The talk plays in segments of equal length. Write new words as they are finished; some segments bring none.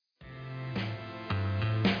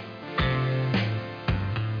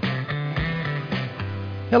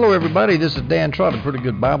Hello everybody, this is Dan Trotter, Pretty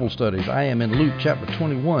Good Bible Studies. I am in Luke chapter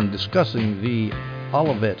 21 discussing the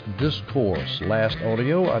Olivet Discourse. Last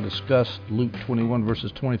audio I discussed Luke 21 verses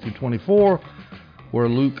 20 through 24, where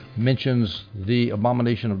Luke mentions the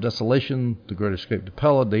abomination of desolation, the great escape to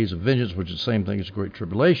Pella, days of vengeance, which is the same thing as the great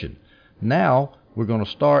tribulation. Now we're going to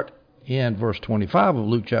start in verse 25 of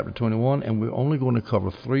Luke chapter 21, and we're only going to cover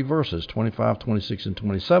three verses, 25, 26, and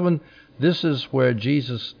 27. This is where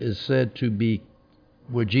Jesus is said to be,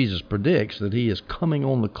 where Jesus predicts that he is coming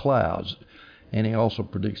on the clouds, and he also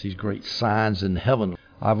predicts these great signs in heaven.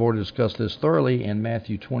 I've already discussed this thoroughly in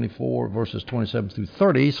Matthew 24, verses 27 through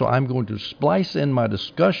 30, so I'm going to splice in my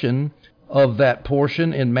discussion of that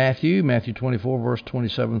portion in Matthew 24, verse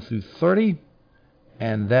 27 through 30,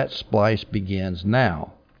 and that splice begins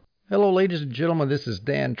now. Hello, ladies and gentlemen, this is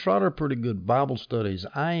Dan Trotter, Pretty Good Bible Studies.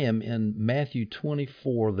 I am in Matthew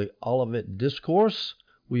 24, the Olivet Discourse.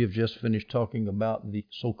 We have just finished talking about the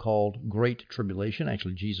so-called Great Tribulation.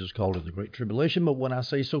 Actually, Jesus called it the Great Tribulation, but when I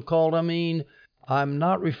say so-called, I mean I'm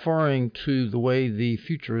not referring to the way the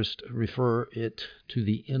futurists refer it to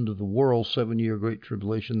the end of the world, 7-year Great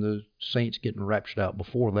Tribulation, the saints getting raptured out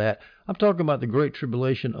before that. I'm talking about the Great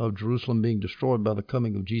Tribulation of Jerusalem being destroyed by the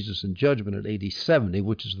coming of Jesus in judgment at AD 70,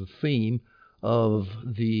 which is the theme of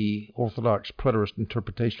the Orthodox preterist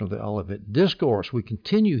interpretation of the Olivet Discourse. We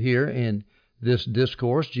continue here in this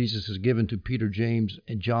discourse Jesus is given to Peter, James,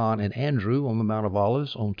 and John, and Andrew on the Mount of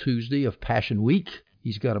Olives on Tuesday of Passion Week.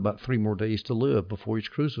 He's got about 3 more days to live before he's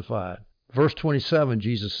crucified. Verse 27,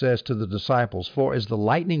 Jesus says to the disciples, "For as the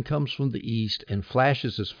lightning comes from the east and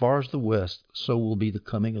flashes as far as the west, so will be the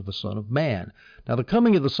coming of the Son of Man." Now, the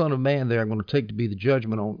coming of the Son of Man there I'm going to take to be the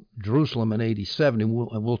judgment on Jerusalem in AD 70,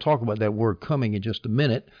 and we'll talk about that word coming in just a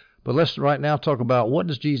minute. But let's right now talk about what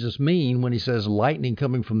does Jesus mean when he says lightning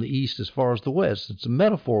coming from the east as far as the west. It's a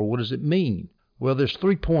metaphor. What does it mean? Well, there's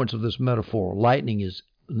 3 points of this metaphor. Lightning is,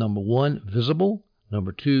 number 1, visible.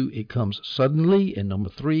 Number 2, it comes suddenly. And number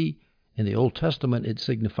 3, in the Old Testament, it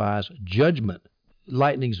signifies judgment.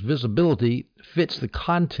 Lightning's visibility fits the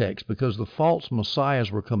context because the false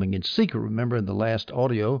messiahs were coming in secret. Remember in the last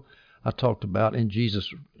audio I talked about, in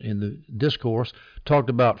Jesus, in the discourse, talked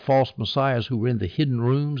about false messiahs who were in the hidden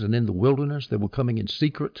rooms and in the wilderness. They were coming in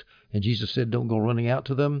secret, and Jesus said, don't go running out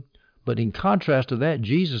to them. But in contrast to that,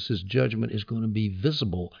 Jesus' judgment is going to be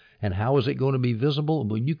visible. And how is it going to be visible?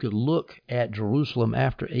 Well, you could look at Jerusalem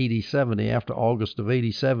after AD 70, after August of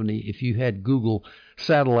AD 70. If you had Google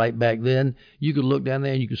satellite back then, you could look down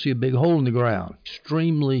there and you could see a big hole in the ground.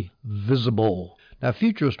 Extremely visible. Now,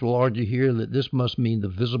 futurists will argue here that this must mean the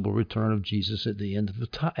visible return of Jesus at the end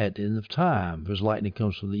of time. As lightning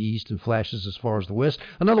comes from the east and flashes as far as the west.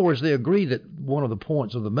 In other words, they agree that one of the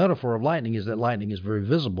points of the metaphor of lightning is that lightning is very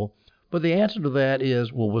visible. But the answer to that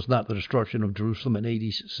is, well, was not the destruction of Jerusalem in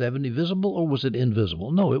AD 70 visible, or was it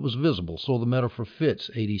invisible? No, it was visible, so the metaphor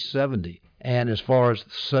fits AD 70. And as far as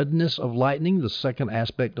suddenness of lightning, the second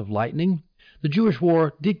aspect of lightning, the Jewish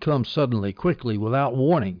war did come suddenly, quickly, without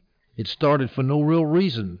warning. It started for no real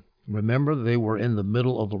reason. Remember, they were in the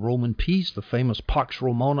middle of the Roman peace, the famous Pax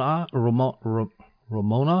Romana,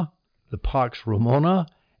 the Pax Romana,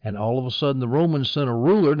 and all of a sudden the Romans sent a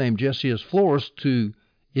ruler named Gessius Florus to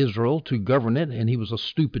Israel to govern it, and he was a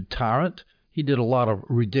stupid tyrant. He did a lot of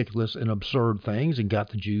ridiculous and absurd things and got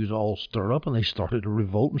the Jews all stirred up, and they started a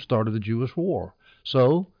revolt and started the Jewish war.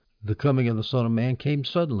 So the coming of the Son of Man came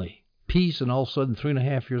suddenly. Peace, and all of a sudden,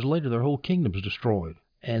 3.5 years later, their whole kingdom is destroyed.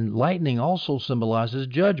 And lightning also symbolizes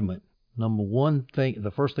judgment. Number 1 thing,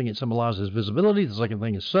 the first thing it symbolizes is visibility. The second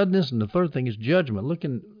thing is suddenness, and the third thing is judgment. Look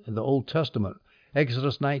in the Old Testament.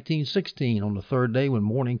 Exodus 19:16, on the 3rd day when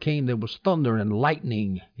morning came, there was thunder and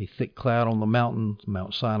lightning, a thick cloud on the mountain,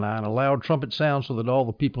 Mount Sinai, and a loud trumpet sound so that all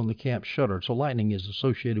the people in the camp shuddered. So lightning is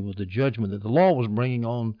associated with the judgment that the law was bringing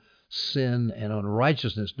on sin and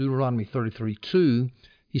unrighteousness. Deuteronomy 33:2,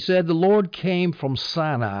 he said, the Lord came from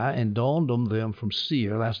Sinai and dawned on them from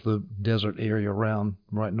Seir. That's the desert area around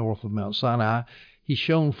right north of Mount Sinai. He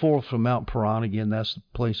shone forth from Mount Paran. Again, that's the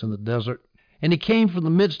place in the desert. And he came from the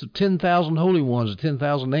midst of 10,000 holy ones,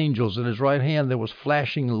 10,000 angels. In his right hand there was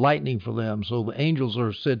flashing lightning for them. So the angels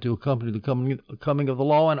are said to accompany the coming of the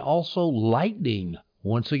law, and also lightning.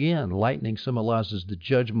 Once again, lightning symbolizes the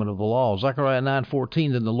judgment of the law. Zechariah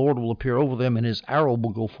 9:14, then the Lord will appear over them, and his arrow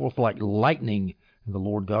will go forth like lightning. And the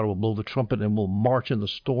Lord God will blow the trumpet and will march in the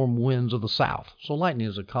storm winds of the south. So lightning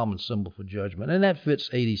is a common symbol for judgment, and that fits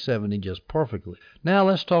AD 70 just perfectly. Now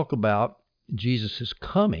let's talk about Jesus'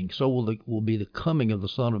 coming. So will be the coming of the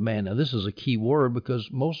Son of Man. Now this is a key word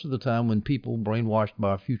because most of the time when people brainwashed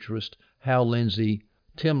by a futurist, Hal Lindsey,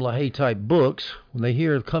 Tim LaHaye type books, when they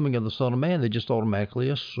hear the coming of the Son of Man, they just automatically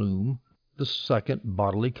assume the second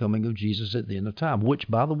bodily coming of Jesus at the end of time, which,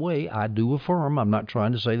 by the way, I do affirm. I'm not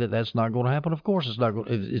trying to say that that's not going to happen. Of course it's not going.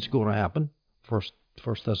 It's going to happen. First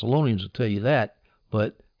Thessalonians will tell you that.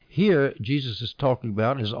 But here, Jesus is talking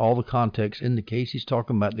about, as all the context indicates, he's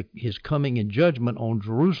talking about his coming in judgment on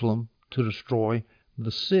Jerusalem to destroy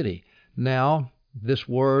the city. Now, this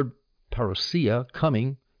word parousia,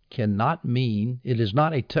 coming, cannot mean, it is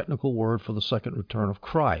not a technical word for the second return of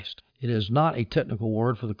Christ. It is not a technical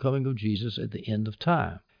word for the coming of Jesus at the end of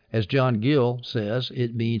time. As John Gill says,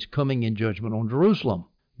 it means coming in judgment on Jerusalem.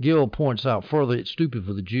 Gill points out further, it's stupid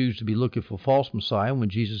for the Jews to be looking for false Messiah when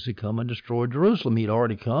Jesus had come and destroyed Jerusalem. He'd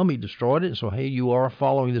already come, he destroyed it, and so here you are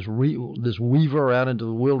following this weaver out into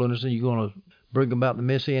the wilderness, and you're going to bring about the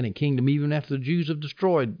Messianic kingdom even after the Jews have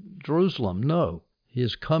destroyed Jerusalem. No.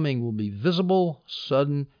 His coming will be visible,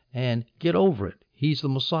 sudden, and get over it. He's the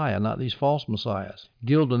Messiah, not these false messiahs.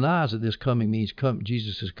 Gill denies that this coming means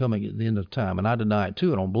Jesus is coming at the end of time, and I deny it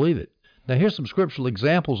too. I don't believe it. Now, here's some scriptural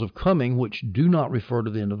examples of coming which do not refer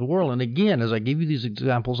to the end of the world. And again, as I give you these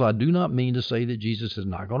examples, I do not mean to say that Jesus is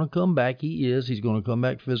not going to come back. He is. He's going to come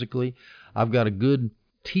back physically. I've got a good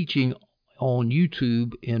teaching on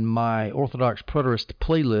YouTube in my Orthodox Preterist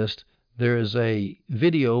playlist. There is a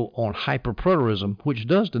video on hyperpreterism, which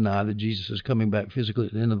does deny that Jesus is coming back physically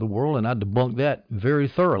at the end of the world, and I debunk that very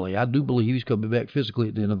thoroughly. I do believe he's coming back physically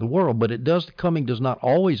at the end of the world, but coming does not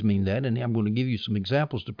always mean that, and I'm going to give you some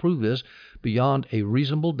examples to prove this beyond a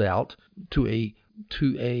reasonable doubt to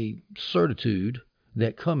a certitude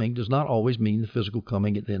that coming does not always mean the physical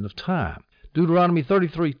coming at the end of time. Deuteronomy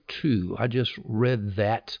 33:2. I just read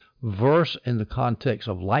that verse in the context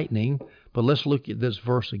of lightning, but let's look at this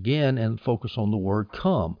verse again and focus on the word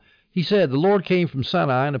come. He said, the Lord came from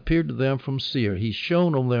Sinai and appeared to them from Seir. He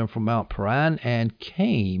shone on them from Mount Paran and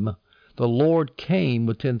came. The Lord came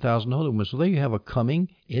with 10,000 holy ones. So there you have a coming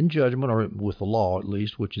in judgment, or with the law at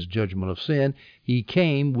least, which is judgment of sin. He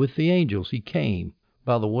came with the angels. He came.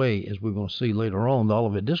 By the way, as we're going to see later on, the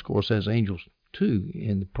Olivet Discourse has angels too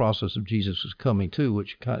in the process of Jesus' coming too,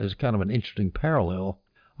 which is kind of an interesting parallel.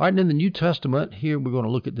 All right, and in the New Testament, here we're going to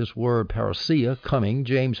look at this word parousia, coming,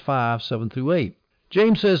 James 5:7-8.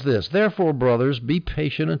 James says this, therefore, brothers, be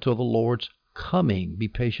patient until the Lord's coming. Be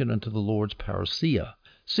patient until the Lord's parousia.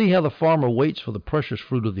 See how the farmer waits for the precious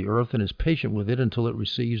fruit of the earth and is patient with it until it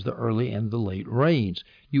receives the early and the late rains.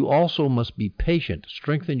 You also must be patient.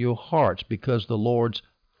 Strengthen your hearts because the Lord's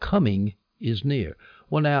coming is near.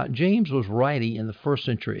 Well, now, James was writing in the 1st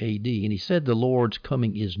century A.D., and he said the Lord's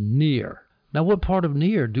coming is near. Now, what part of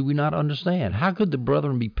near do we not understand? How could the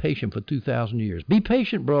brethren be patient for 2,000 years? Be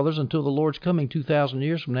patient, brothers, until the Lord's coming 2,000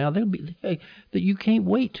 years from now. That you can't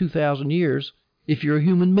wait 2,000 years if you're a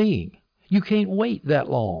human being. You can't wait that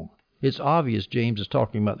long. It's obvious James is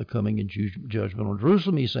talking about the coming and judgment on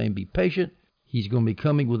Jerusalem. He's saying be patient. He's going to be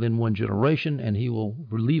coming within one generation, and he will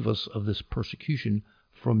relieve us of this persecution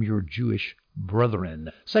from your Jewish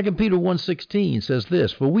brethren. 2 Peter 1:16 says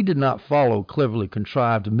this, for we did not follow cleverly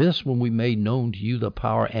contrived myths when we made known to you the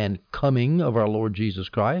power and coming of our Lord Jesus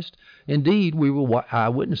Christ. Indeed, we were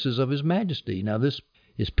eyewitnesses of his majesty. Now this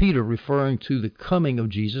is Peter referring to the coming of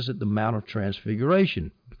Jesus at the Mount of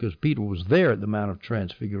Transfiguration, because Peter was there at the Mount of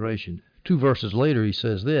Transfiguration. 2 verses later he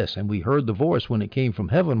says this, and we heard the voice when it came from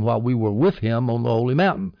heaven while we were with him on the holy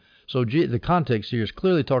mountain. So the context here is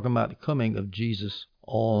clearly talking about the coming of Jesus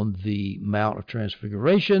on the Mount of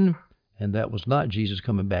Transfiguration, and that was not Jesus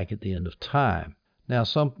coming back at the end of time. Now,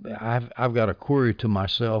 I've got a query to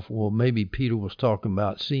myself. Well, maybe Peter was talking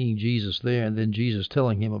about seeing Jesus there, and then Jesus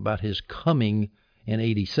telling him about his coming in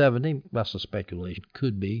AD 70. That's a speculation.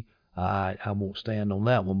 Could be. I won't stand on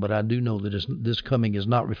that one, but I do know that this coming is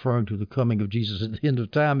not referring to the coming of Jesus at the end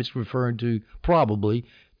of time. It's referring to, probably,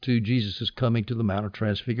 to Jesus' coming to the Mount of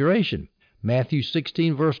Transfiguration. Matthew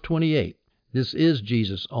 16, verse 28. This is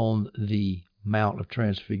Jesus on the Mount of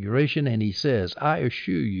Transfiguration, and he says, I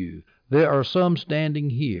assure you, there are some standing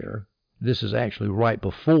here. This is actually right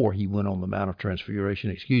before he went on the Mount of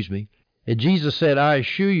Transfiguration, And Jesus said, I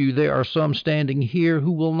assure you, there are some standing here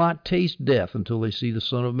who will not taste death until they see the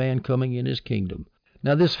Son of Man coming in his kingdom.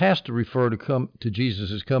 Now, this has to refer to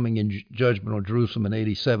Jesus' coming in judgment on Jerusalem in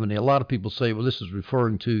AD 70. A lot of people say, well, this is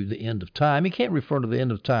referring to the end of time. It can't refer to the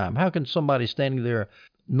end of time. How can somebody standing there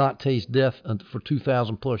not taste death for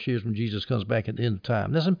 2,000 plus years when Jesus comes back at the end of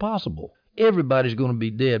time? That's impossible. Everybody's going to be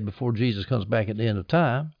dead before Jesus comes back at the end of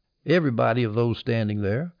time. Everybody of those standing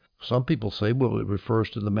there. Some people say, well, it refers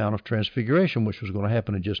to the Mount of Transfiguration, which was going to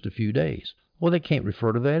happen in just a few days. Well, they can't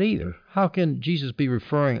refer to that either. How can Jesus be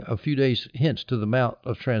referring a few days hence to the Mount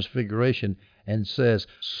of Transfiguration and says,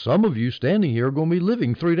 some of you standing here are going to be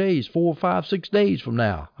living 3 days, 4, 5, 6 days from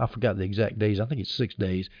now? I forgot the exact days. I think it's 6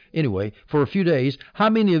 days. Anyway, for a few days,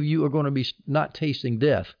 how many of you are going to be not tasting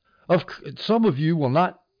death? Some of you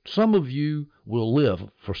will live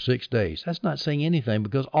for 6 days. That's not saying anything,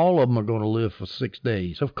 because all of them are going to live for 6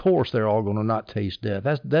 days. Of course, they're all going to not taste death.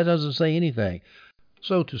 That doesn't say anything.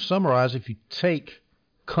 So to summarize, if you take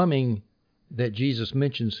coming that Jesus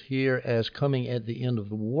mentions here as coming at the end of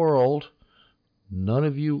the world,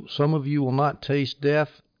 some of you will not taste death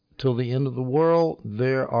till the end of the world.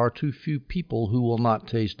 There are too few people who will not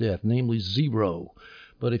taste death, namely 0.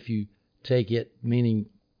 But if you take it meaning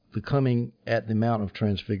the coming at the Mount of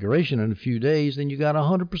Transfiguration in a few days, then you got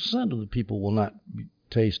 100% of the people will not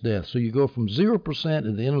taste death. So you go from 0%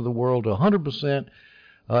 at the end of the world to 100%.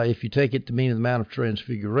 If you take it to mean the Mount of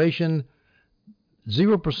Transfiguration,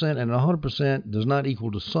 0% and 100% does not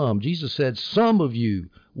equal to some. Jesus said, some of you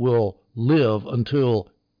will live until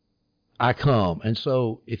I come. And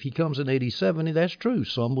so if he comes in 80, 70, that's true.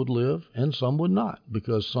 Some would live and some would not,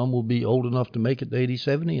 because some will be old enough to make it to 80,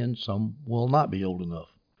 70, and some will not be old enough.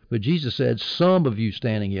 But Jesus said, some of you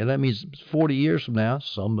standing here. That means 40 years from now,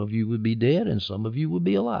 some of you would be dead and some of you would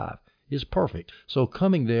be alive. Is perfect. So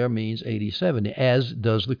coming there means 80, 70, as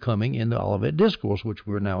does the coming in the Olivet Discourse, which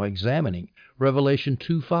we're now examining. Revelation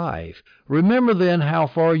 2:5. Remember then how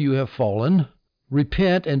far you have fallen.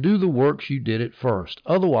 Repent and do the works you did at first.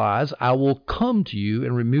 Otherwise, I will come to you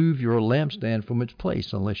and remove your lampstand from its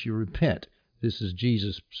place unless you repent. This is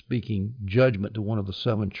Jesus speaking judgment to one of the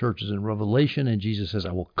 7 churches in Revelation, and Jesus says,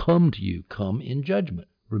 I will come to you. Come in judgment.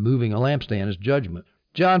 Removing a lampstand is judgment.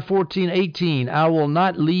 John 14:18, I will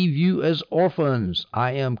not leave you as orphans.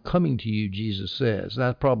 I am coming to you, Jesus says.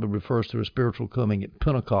 That probably refers to a spiritual coming at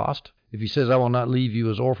Pentecost. If he says, I will not leave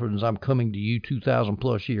you as orphans, I'm coming to you 2,000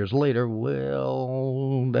 plus years later,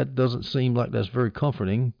 well, that doesn't seem like that's very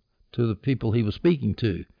comforting to the people he was speaking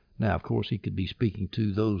to. Now, of course, he could be speaking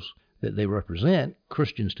to those that they represent,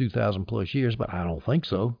 Christians 2,000 plus years, but I don't think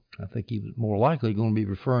so. I think he was more likely going to be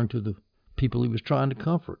referring to the people he was trying to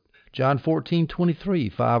comfort. John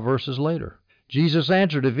 14:23, 5 verses later. Jesus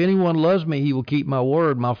answered, if anyone loves me, he will keep my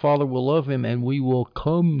word. My Father will love him, and we will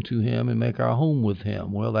come to him and make our home with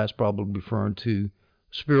him. Well, that's probably referring to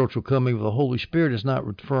spiritual coming of the Holy Spirit. It's not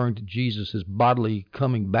referring to Jesus' bodily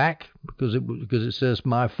coming back, because it says,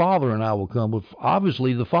 my Father and I will come. Well,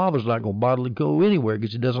 obviously, the Father's not going to bodily go anywhere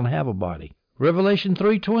because he doesn't have a body. Revelation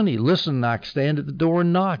 3:20, listen, I stand at the door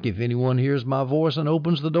and knock. If anyone hears my voice and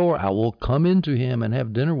opens the door, I will come into him and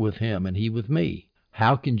have dinner with him, and he with me.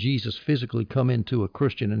 How can Jesus physically come into a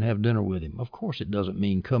Christian and have dinner with him? Of course it doesn't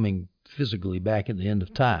mean coming physically back at the end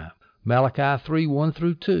of time. Malachi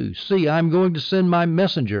 3:1-2, see, I'm going to send my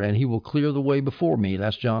messenger, and he will clear the way before me.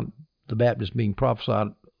 That's John the Baptist being prophesied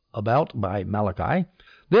about by Malachi.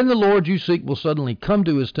 Then the Lord you seek will suddenly come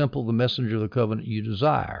to his temple, the messenger of the covenant you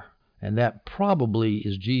desire. And that probably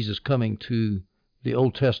is Jesus coming to the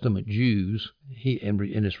Old Testament Jews, and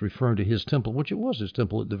it's referring to his temple, which it was his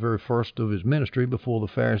temple at the very first of his ministry, before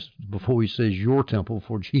he says your temple,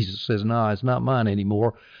 before Jesus says, no, it's not mine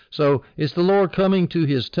anymore. So it's the Lord coming to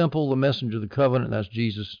his temple, the messenger of the covenant, that's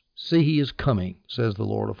Jesus. See, he is coming, says the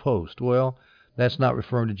Lord of hosts. Well, that's not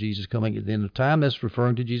referring to Jesus coming at the end of time. That's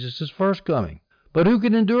referring to Jesus' first coming. But who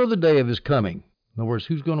can endure the day of his coming? In other words,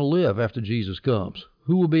 who's going to live after Jesus comes?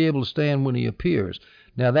 Who will be able to stand when he appears?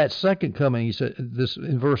 Now, that second coming, he said this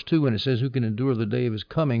in verse 2, when it says, who can endure the day of his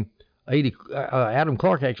coming? Adam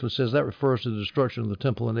Clark actually says that refers to the destruction of the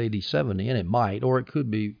temple in AD 70, and it might, or it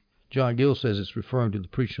could be. John Gill says it's referring to the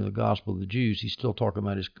preaching of the gospel of the Jews. He's still talking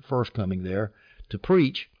about his first coming there to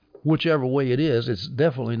preach. Whichever way it is, it's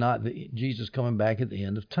definitely not Jesus coming back at the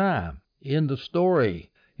end of time. End of story.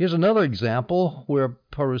 Here's another example where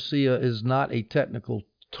parousia is not a technical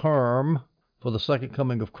term for the second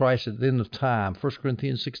coming of Christ at the end of time. 1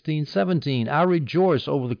 Corinthians 16:17, I rejoice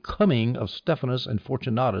over the coming of Stephanas and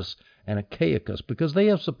Fortunatus and Achaicus, because they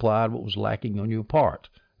have supplied what was lacking on your part.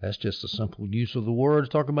 That's just a simple use of the word,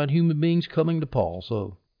 talking about human beings coming to Paul.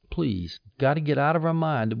 So please, got to get out of our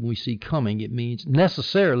mind that when we see coming, it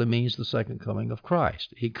necessarily means the second coming of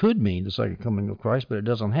Christ. It could mean the second coming of Christ, but it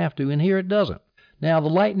doesn't have to, and here it doesn't. Now, the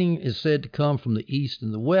lightning is said to come from the east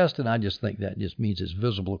and the west, and I just think that just means it's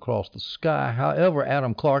visible across the sky. However,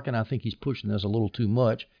 Adam Clark, and I think he's pushing this a little too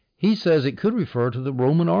much, he says it could refer to the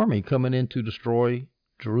Roman army coming in to destroy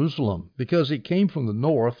Jerusalem, because it came from the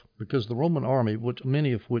north, because the Roman army,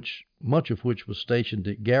 much of which was stationed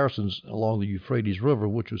at garrisons along the Euphrates River,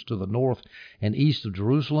 which was to the north and east of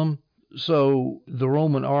Jerusalem, So the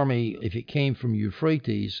Roman army, if it came from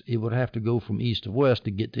Euphrates, it would have to go from east to west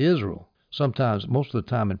to get to Israel. Sometimes, most of the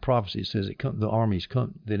time in prophecy, it says the armies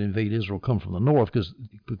that invade Israel come from the north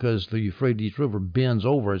because the Euphrates River bends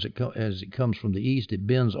over as it comes from the east. It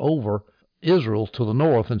bends over Israel to the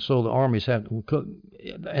north, and so the armies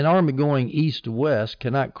an army going east to west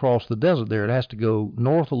cannot cross the desert there. It has to go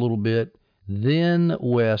north a little bit, then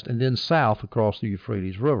west, and then south across the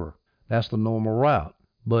Euphrates River. That's the normal route.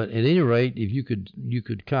 But at any rate, if you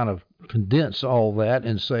could kind of condense all that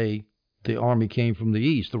and say the army came from the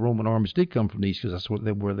east, the Roman armies did come from the east because that's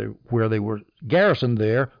where they were garrisoned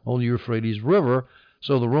there on the Euphrates River.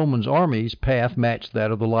 So the Romans' army's path matched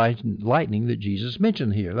that of the lightning that Jesus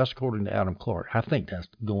mentioned here. That's according to Adam Clark. I think that's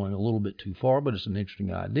going a little bit too far, but it's an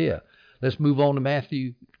interesting idea. Let's move on to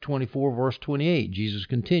Matthew 24, verse 28. Jesus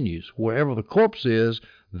continues, wherever the corpse is,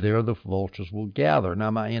 there the vultures will gather.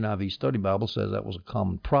 Now, my NIV study Bible says that was a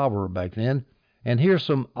common proverb back then. And here's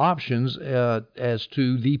some options as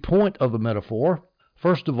to the point of the metaphor.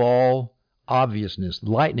 First of all, obviousness.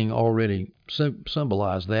 Lightning already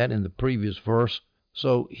symbolized that in the previous verse.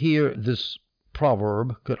 So here, this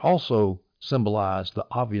proverb could also symbolize the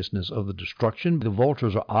obviousness of the destruction. The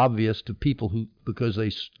vultures are obvious to people because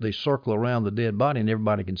they circle around the dead body and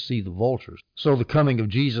everybody can see the vultures. So the coming of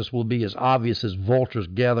Jesus will be as obvious as vultures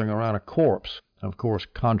gathering around a corpse. And of course,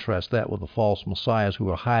 contrast that with the false messiahs who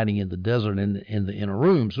are hiding in the desert in the inner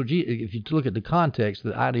room. So if you look at the context,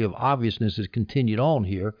 the idea of obviousness is continued on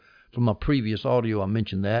here. From my previous audio, I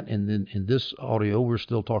mentioned that, and then in this audio, we're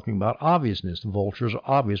still talking about obviousness. The vultures are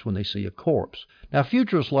obvious when they see a corpse. Now,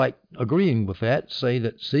 futurists like agreeing with that say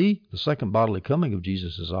that, see, the second bodily coming of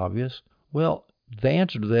Jesus is obvious. Well, the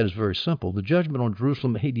answer to that is very simple. The judgment on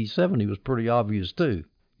Jerusalem AD 70 was pretty obvious, too.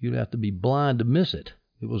 You'd have to be blind to miss it.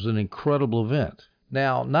 It was an incredible event.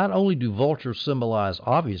 Now, not only do vultures symbolize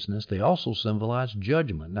obviousness, they also symbolize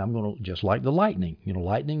judgment. Now, I'm going to, just like the lightning.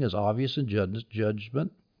 Lightning is obvious in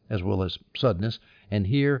judgment, as well as suddenness, and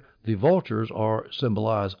here the vultures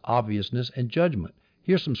symbolize obviousness and judgment.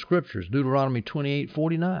 Here's some scriptures, Deuteronomy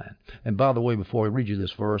 28:49. And by the way, before I read you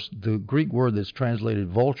this verse, the Greek word that's translated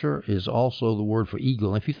vulture is also the word for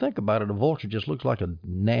eagle. And if you think about it, a vulture just looks like a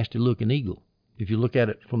nasty-looking eagle. If you look at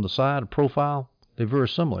it from the side, a profile, they're very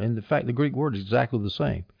similar. In fact, the Greek word is exactly the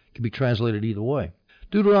same. It can be translated either way.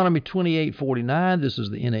 Deuteronomy 28:49, this is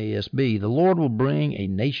the NASB. The Lord will bring a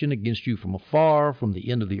nation against you from afar, from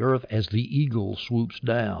the end of the earth, as the eagle swoops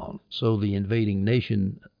down. So the invading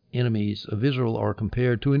nation enemies of Israel are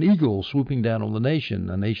compared to an eagle swooping down on the nation,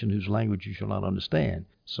 a nation whose language you shall not understand.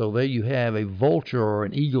 So there you have a vulture or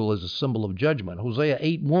an eagle as a symbol of judgment. Hosea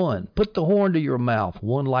 8:1, put the horn to your mouth.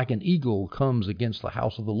 One like an eagle comes against the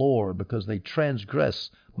house of the Lord because they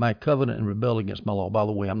transgress my covenant and rebel against my law. By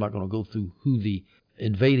the way, I'm not going to go through who the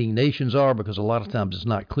invading nations are because a lot of times it's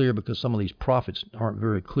not clear because some of these prophets aren't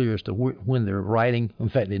very clear as to when they're writing. In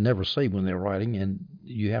fact, they never say when they're writing, and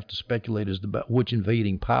you have to speculate as to which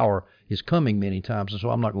invading power is coming many times, and so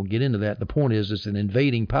I'm not going to get into that. The point is it's an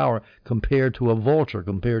invading power compared to a vulture,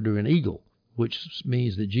 compared to an eagle, which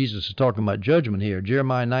means that Jesus is talking about judgment here.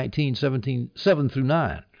 Jeremiah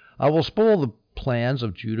 19:7-9. I will spoil the plans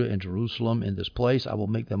of Judah and Jerusalem in this place. I will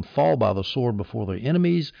make them fall by the sword before their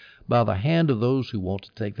enemies, by the hand of those who want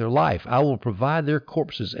to take their life. I will provide their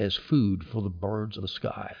corpses as food for the birds of the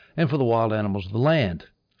sky and for the wild animals of the land.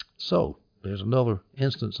 So there's another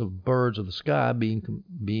instance of birds of the sky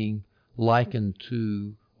being likened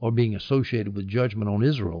to or being associated with judgment on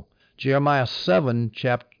Israel. Jeremiah 7,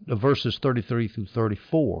 verses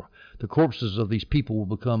 33-34. The corpses of these people will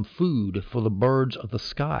become food for the birds of the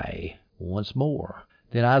sky once more.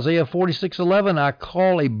 Then Isaiah 46:11, I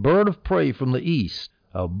call a bird of prey from the east.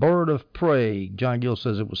 A bird of prey. John Gill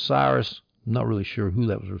says it was Cyrus. I'm not really sure who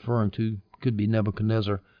that was referring to. Could be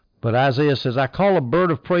Nebuchadnezzar. But Isaiah says, I call a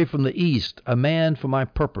bird of prey from the east, a man for my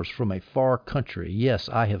purpose from a far country. Yes,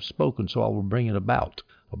 I have spoken, so I will bring it about.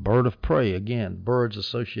 A bird of prey, again, birds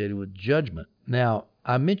associated with judgment. Now,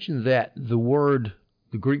 I mentioned that the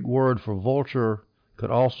Greek word for vulture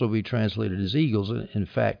could also be translated as eagles. In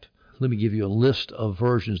fact, let me give you a list of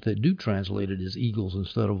versions that do translate it as eagles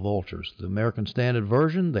instead of vultures. The American Standard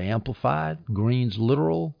Version, the Amplified, Green's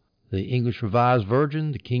Literal, the English Revised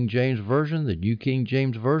Version, the King James Version, the New King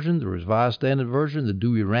James Version, the Revised Standard Version, the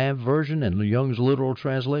Douay-Rheims Version, and the Young's Literal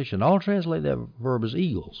Translation. All translate that verb as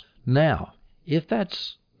eagles. Now, if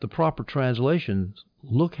that's the proper translation,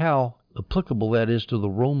 look how applicable that is to the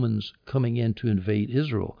Romans coming in to invade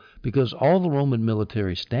Israel, because all the Roman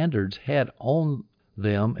military standards had on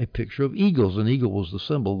them a picture of eagles. An eagle was the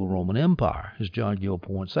symbol of the Roman Empire, as John Gill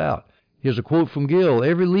points out. Here's a quote from Gill.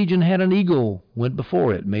 Every legion had an eagle, went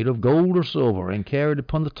before it, made of gold or silver, and carried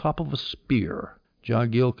upon the top of a spear.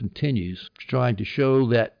 John Gill continues, trying to show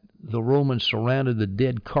that the Romans surrounded the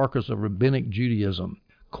dead carcass of rabbinic Judaism.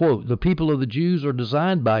 Quote, the people of the Jews are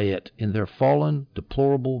designed by it in their fallen,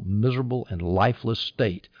 deplorable, miserable, and lifeless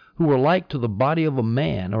state, who are like to the body of a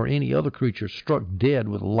man or any other creature struck dead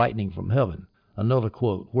with lightning from heaven. Another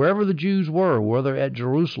quote, wherever the Jews were, whether at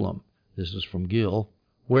Jerusalem, this is from Gill,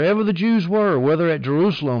 wherever the Jews were, whether at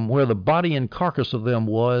Jerusalem, where the body and carcass of them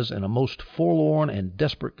was in a most forlorn and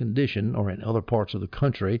desperate condition, or in other parts of the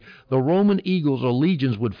country, the Roman eagles or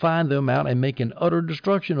legions would find them out and make an utter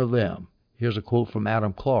destruction of them. Here's a quote from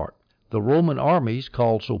Adam Clarke. The Roman armies,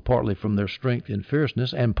 called so partly from their strength and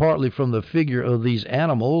fierceness, and partly from the figure of these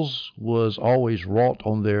animals, which was always wrought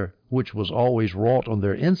on their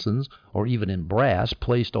ensigns, or even in brass,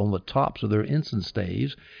 placed on the tops of their ensign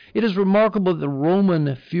staves. It is remarkable that the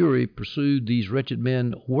Roman fury pursued these wretched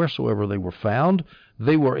men wheresoever they were found.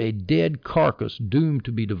 They were a dead carcass doomed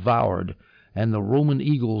to be devoured, and the Roman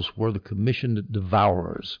eagles were the commissioned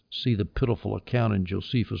devourers. See the pitiful account in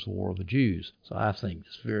Josephus' War of the Jews. So I think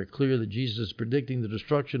it's very clear that Jesus is predicting the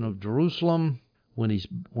destruction of Jerusalem.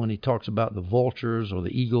 When he talks about the vultures or the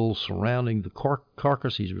eagles surrounding the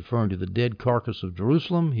carcass, he's referring to the dead carcass of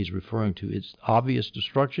Jerusalem. He's referring to its obvious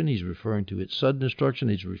destruction. He's referring to its sudden destruction.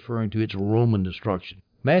 He's referring to its Roman destruction.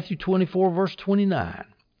 Matthew 24, verse 29.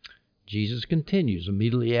 Jesus continues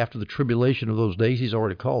immediately after the tribulation of those days. He's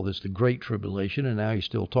already called this the Great Tribulation, and now he's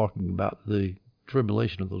still talking about the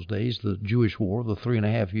tribulation of those days, the Jewish War, the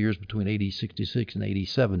 3.5 years between AD 66 and AD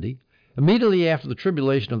 70. Immediately after the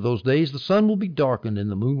tribulation of those days, the sun will be darkened,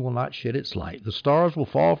 and the moon will not shed its light. The stars will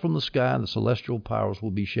fall from the sky, and the celestial powers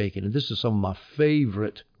will be shaken. And this is some of my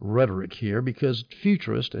favorite rhetoric here, because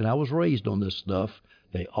futurists, and I was raised on this stuff,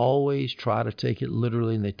 they always try to take it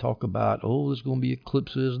literally, and they talk about, oh, there's going to be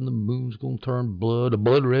eclipses, and the moon's going to turn blood, a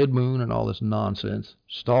blood-red moon, and all this nonsense.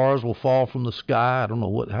 Stars will fall from the sky. I don't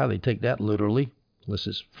know how they take that literally, unless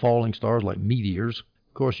it's falling stars like meteors.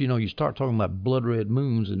 Of course, you start talking about blood-red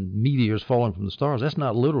moons and meteors falling from the stars. That's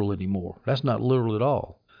not literal anymore. That's not literal at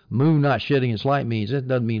all. Moon not shedding its light means, it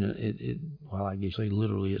doesn't mean, well, I guess say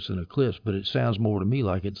literally it's an eclipse, but it sounds more to me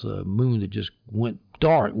like it's a moon that just went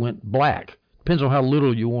dark, went black. Depends on how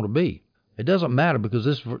literal you want to be. It doesn't matter, because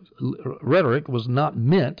this rhetoric was not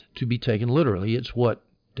meant to be taken literally. It's what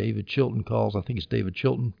David Chilton calls, I think it's David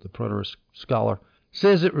Chilton, the preterist scholar,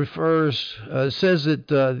 says it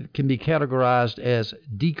can be categorized as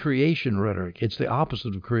decreation rhetoric. It's the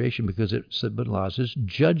opposite of creation, because it symbolizes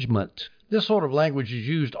judgment. This sort of language is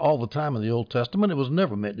used all the time in the Old Testament. It was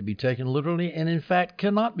never meant to be taken literally, and in fact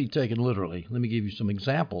cannot be taken literally. Let me give you some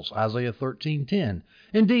examples. Isaiah 13:10.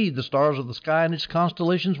 Indeed, the stars of the sky and its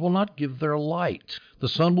constellations will not give their light. The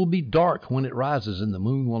sun will be dark when it rises, and the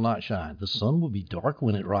moon will not shine. The sun will be dark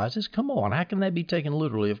when it rises? Come on, how can that be taken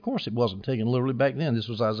literally? Of course it wasn't taken literally back then. This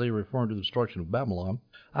was Isaiah referring to the destruction of Babylon.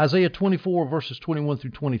 Isaiah 24, verses 21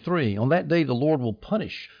 through 23. On that day the Lord will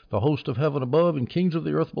punish the host of heaven above and kings of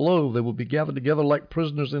the earth below. They will be gathered together like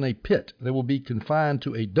prisoners in a pit. They will be confined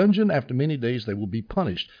to a dungeon. After many days they will be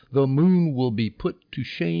punished. The moon will be put to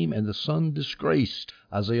shame and the sun disgraced.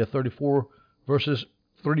 Isaiah 34, verses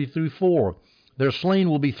 3 through 4. Their slain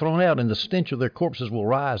will be thrown out, and the stench of their corpses will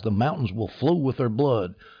rise. The mountains will flow with their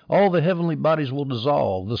blood. All the heavenly bodies will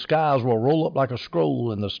dissolve. The skies will roll up like a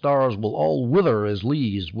scroll, and the stars will all wither as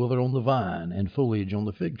leaves wither on the vine and foliage on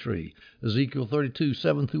the fig tree. Ezekiel 32,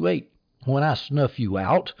 7 through 8. When I snuff you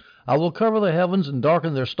out, I will cover the heavens and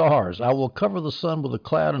darken their stars. I will cover the sun with a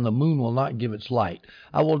cloud, and the moon will not give its light.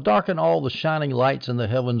 I will darken all the shining lights in the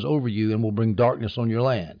heavens over you, and will bring darkness on your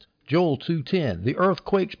land. Joel 2:10. The earth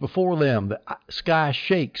quakes before them, the sky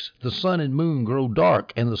shakes, the sun and moon grow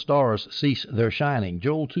dark, and the stars cease their shining.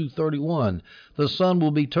 Joel 2:31. The sun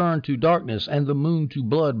will be turned to darkness, and the moon to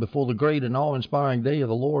blood before the great and awe-inspiring day of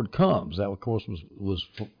the Lord comes. That, of course, was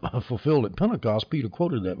fulfilled at Pentecost. Peter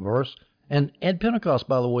quoted that verse. And at Pentecost,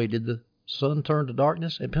 by the way, did the sun turn to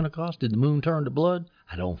darkness at Pentecost? Did the moon turn to blood?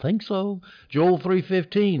 I don't think so. Joel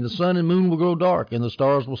 3:15, the sun and moon will grow dark, and the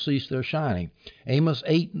stars will cease their shining. Amos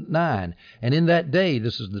 8:9, and in that day,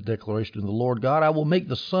 this is the declaration of the Lord God, I will make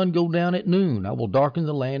the sun go down at noon. I will darken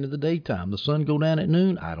the land in the daytime. The sun go down at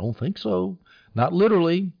noon? I don't think so. Not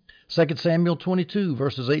literally. 2 Samuel 22,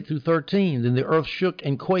 verses 8 through 13, then the earth shook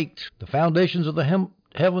and quaked. The foundations of the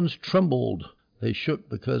heavens trembled. They shook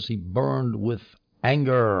because he burned with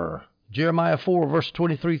anger. Jeremiah 4, verse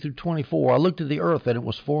 23 through 24. I looked at the earth, and it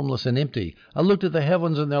was formless and empty. I looked at the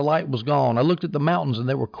heavens, and their light was gone. I looked at the mountains, and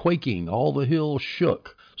they were quaking. All the hills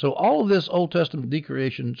shook. So all of this Old Testament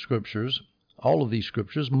decreation scriptures all of these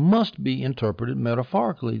scriptures must be interpreted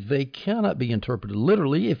metaphorically. They cannot be interpreted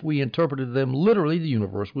literally. If we interpreted them literally, the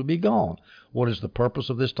universe would be gone. What is the purpose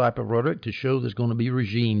of this type of rhetoric? To show there's going to be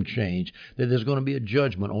regime change, that there's going to be a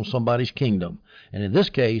judgment on somebody's kingdom. And in this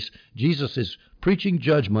case, Jesus is preaching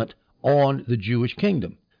judgment on the Jewish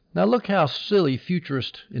kingdom. Now look how silly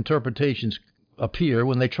futurist interpretations appear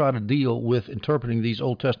when they try to deal with interpreting these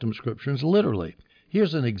Old Testament scriptures literally.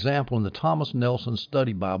 Here's an example in the Thomas Nelson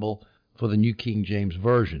Study Bible for the New King James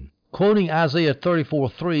Version. Quoting Isaiah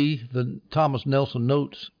 34:3, the Thomas Nelson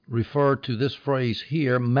notes refer to this phrase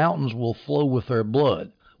here, mountains will flow with their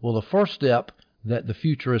blood. Well, the first step that the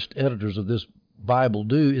futurist editors of this Bible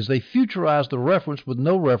do is they futurize the reference with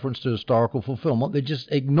no reference to historical fulfillment. They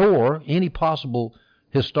just ignore any possible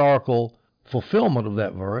historical fulfillment of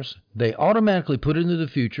that verse. They automatically put it into the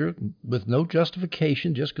future with no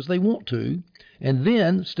justification just because they want to. And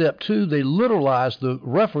then, step two, they literalize the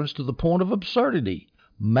reference to the point of absurdity.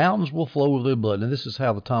 Mountains will flow with their blood. And this is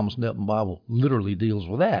how the Thomas Nelson Bible literally deals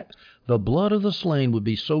with that. The blood of the slain would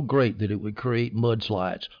be so great that it would create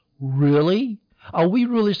mudslides. Really? Are we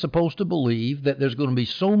really supposed to believe that there's going to be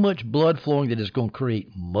so much blood flowing that it's going to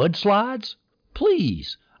create mudslides?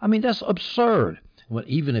 Please. I mean, that's absurd. Well,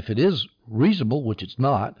 even if it is reasonable, which it's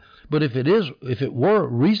not, but if it were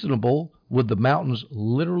reasonable, would the mountains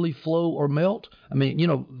literally flow or melt? I mean,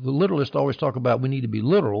 the literalists always talk about we need to be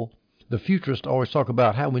literal. The futurists always talk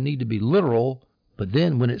about how we need to be literal. But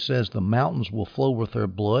then when it says the mountains will flow with their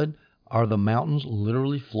blood, are the mountains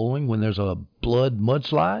literally flowing when there's a blood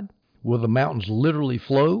mudslide? Will the mountains literally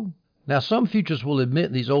flow? Now, some futurists will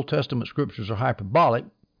admit these Old Testament scriptures are hyperbolic,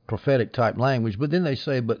 prophetic type language, but then they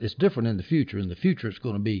say, but it's different in the future. In the future, it's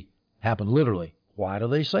going to happen literally. Why do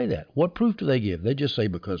they say that? What proof do they give? They just say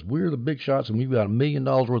because we're the big shots and we've got $1 million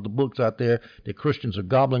worth of books out there that Christians are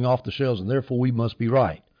gobbling off the shelves and therefore we must be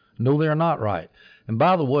right. No, they're not right. And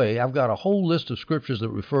by the way, I've got a whole list of scriptures that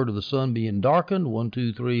refer to the sun being darkened. 1,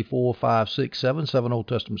 2, 3, 4, 5, 6, 7 Old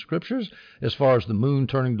Testament scriptures. As far as the moon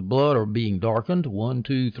turning to blood or being darkened, 1,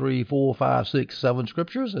 2, 3, 4, 5, 6, 7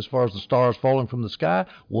 scriptures. As far as the stars falling from the sky,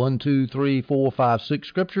 1, 2, 3, 4, 5, 6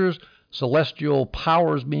 scriptures. Celestial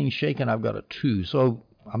powers being shaken, I've got a 2. So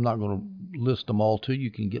I'm not going to list them all to you.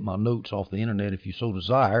 You can get my notes off the internet if you so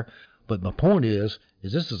desire. But my point is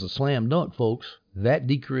this is a slam dunk, folks. That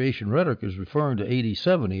decreation rhetoric is referring to AD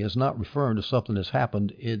 70. It's not referring to something that's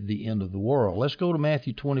happened at the end of the world. Let's go to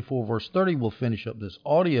Matthew 24, verse 30. We'll finish up this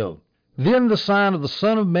audio. Then the sign of the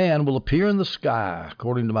Son of Man will appear in the sky,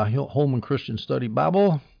 according to my Holman Christian Study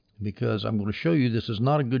Bible, because I'm going to show you this is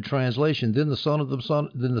not a good translation. Then the sign of the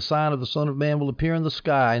Son of Man will appear in the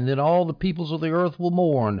sky, and then all the peoples of the earth will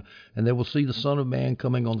mourn, and they will see the Son of Man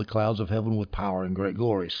coming on the clouds of heaven with power and great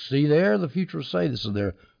glory. See there, the futurists say this is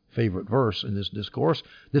their favorite verse in this discourse.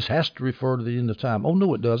 This has to refer to the end of time. Oh,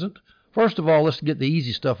 no, it doesn't. First of all, let's get the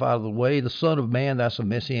easy stuff out of the way. The Son of Man, that's a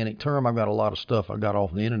messianic term. I've got a lot of stuff I got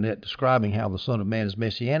off the internet describing how the Son of Man is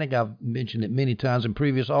messianic. I've mentioned it many times in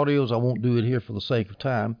previous audios. I won't do it here for the sake of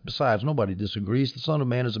time. Besides, nobody disagrees. The Son of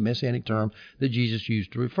Man is a messianic term that Jesus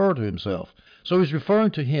used to refer to himself. So he's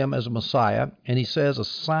referring to him as a Messiah, and he says a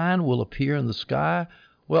sign will appear in the sky.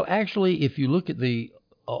 Well, actually, if you look at the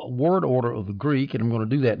word order of the Greek, and I'm going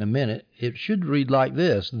to do that in a minute, it should read like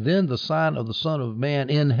this. Then the sign of the Son of Man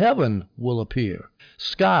in heaven will appear.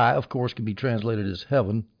 Sky, of course, can be translated as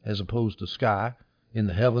heaven as opposed to sky. In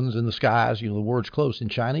the heavens, in the skies, the word's close. In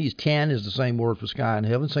Chinese, tian is the same word for sky and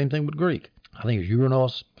heaven. Same thing with Greek. I think it's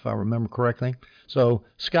Uranos, if I remember correctly. So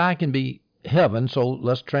sky can be heaven, so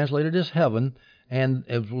let's translate it as heaven. And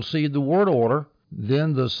as we'll see the word order,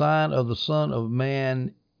 then the sign of the Son of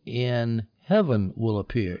Man in heaven will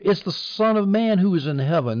appear. It's the Son of Man who is in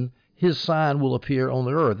heaven. His sign will appear on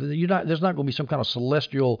the earth. There's not going to be some kind of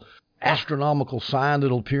celestial, astronomical sign that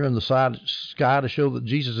will appear in the sky to show that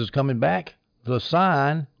Jesus is coming back. The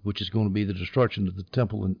sign, which is going to be the destruction of the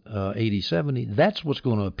temple in AD 70, that's what's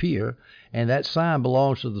going to appear. And that sign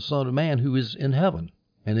belongs to the Son of Man who is in heaven.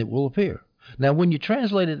 And it will appear. Now, when you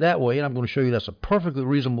translate it that way, and I'm going to show you that's a perfectly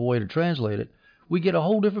reasonable way to translate it, we get a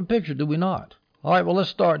whole different picture, do we not? All right, well, let's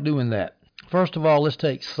start doing that. First of all, let's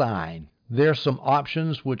take sign. There's some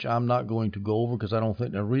options which I'm not going to go over because I don't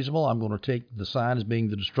think they're reasonable. I'm going to take the sign as being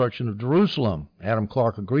the destruction of Jerusalem. Adam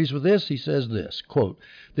Clark agrees with this. He says this, quote,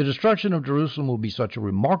 "The destruction of Jerusalem will be such a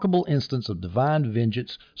remarkable instance of divine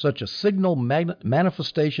vengeance, such a signal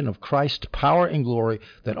manifestation of Christ's power and glory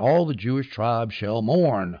that all the Jewish tribes shall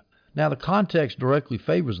mourn." Now, the context directly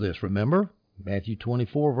favors this, remember? Matthew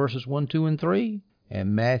 24, verses 1, 2, and 3,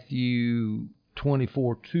 and Matthew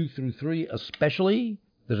 24, 2 through 3 especially.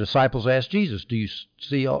 The disciples asked Jesus,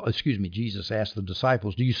 Jesus asked the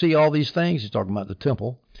disciples, do you see all these things? He's talking about the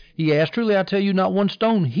temple. He asked, truly I tell you, not one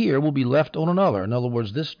stone here will be left on another. In other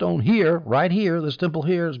words, this stone here, right here, this temple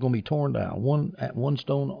here is going to be torn down, one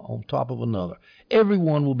stone on top of another. Every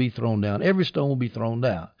one will be thrown down. Every stone will be thrown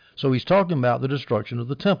down. So he's talking about the destruction of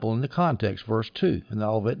the temple in the context, verse 2, in the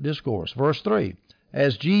Olivet Discourse. Verse 3,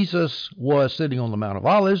 as Jesus was sitting on the Mount of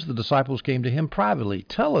Olives, the disciples came to him privately.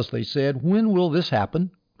 Tell us, they said, when will this happen?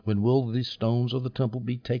 When will these stones of the temple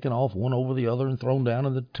be taken off one over the other and thrown down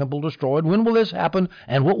and the temple destroyed? When will this happen?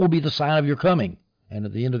 And what will be the sign of your coming and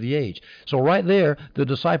at the end of the age? So right there, the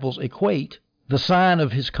disciples equate the sign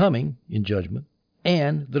of his coming in judgment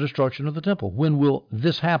and the destruction of the temple. When will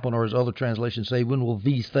this happen? Or as other translations say, when will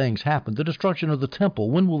these things happen? The destruction of the temple.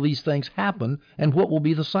 When will these things happen? And what will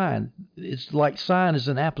be the sign? It's like sign is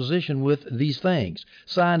in apposition with these things.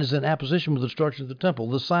 Sign is in apposition with the destruction of the temple.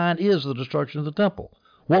 The sign is the destruction of the temple.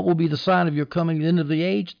 What will be the sign of your coming at the end of the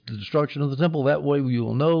age? The destruction of the temple. That way you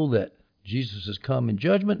will know that Jesus has come in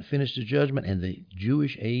judgment, finished his judgment, and the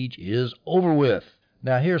Jewish age is over with.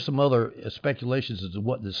 Now, here's some other speculations as to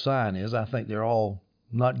what this sign is. I think they're all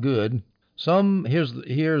not good.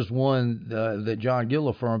 Here's one that John Gill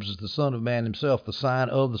affirms is the Son of Man himself, the sign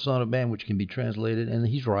of the Son of Man, which can be translated, and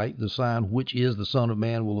he's right, the sign which is the Son of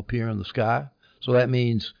Man will appear in the sky. So that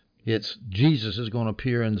means it's Jesus is going to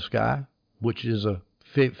appear in the sky, which is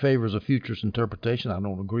favors a futurist interpretation. I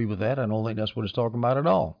don't agree with that. I don't think that's what it's talking about at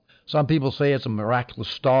all. Some people say it's a miraculous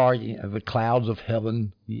star, the clouds of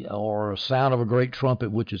heaven, or a sound of a great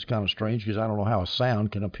trumpet, which is kind of strange because I don't know how a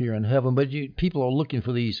sound can appear in heaven. But people are looking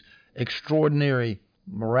for these extraordinary,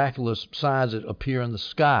 miraculous signs that appear in the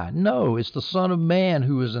sky. No, it's the Son of Man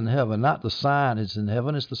who is in heaven, not the sign is in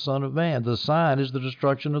heaven. It's the Son of Man. The sign is the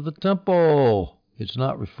destruction of the temple. It's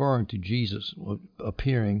not referring to Jesus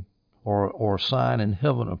appearing or sign in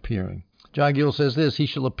heaven appearing. John Gill says this, he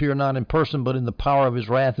shall appear not in person, but in the power of his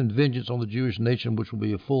wrath and vengeance on the Jewish nation, which will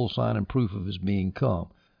be a full sign and proof of his being come.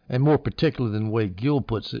 And more particularly than the way Gill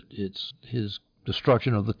puts it, it's his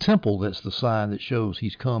destruction of the temple that's the sign that shows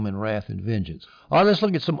he's come in wrath and vengeance. All right, let's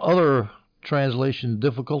look at some other translation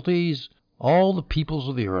difficulties. All the peoples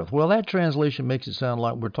of the earth. Well, that translation makes it sound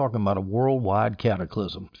like we're talking about a worldwide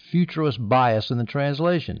cataclysm. Futurist bias in the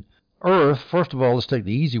translation. Earth, first of all, let's take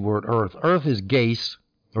the easy word, earth. Earth is geis,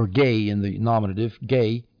 or gay in the nominative,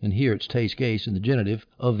 gay, and here it's tes geis in the genitive,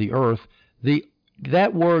 of the earth.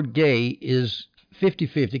 That word gay is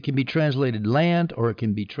 50-50. It can be translated land or it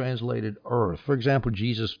can be translated earth. For example,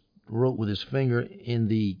 Jesus wrote with his finger in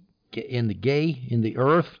the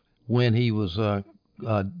earth when he was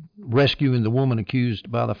rescuing the woman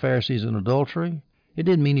accused by the Pharisees in adultery. It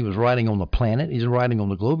didn't mean he was writing on the planet. He's writing on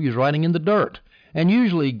the globe. He was writing in the dirt. And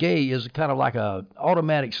usually gay is kind of like an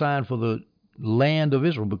automatic sign for the land of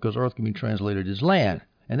Israel because earth can be translated as land.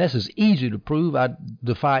 And that's as easy to prove. I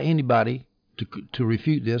defy anybody to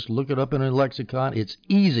refute this. Look it up in a lexicon. It's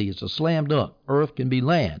easy. It's a slam dunk. Earth can be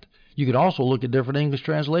land. You could also look at different English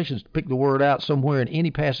translations, pick the word out somewhere in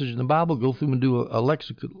any passage in the Bible, go through and do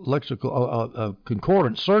a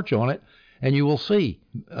concordance search on it, and you will see.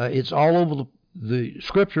 It's all over the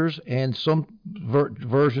scriptures, and some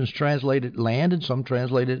versions translate it land and some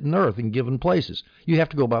translate it in earth in given places. You have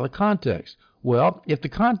to go by the context. Well, if the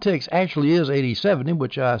context actually is 80-70,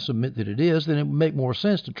 which I submit that it is, then it would make more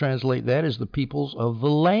sense to translate that as the peoples of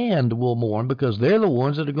the land will mourn, because they're the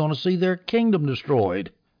ones that are going to see their kingdom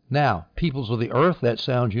destroyed. Now, peoples of the earth, that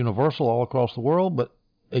sounds universal all across the world, but,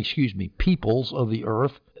 peoples of the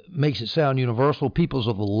earth makes it sound universal. Peoples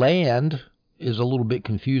of the land is a little bit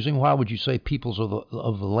confusing. Why would you say peoples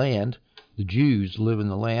of the land? The Jews live in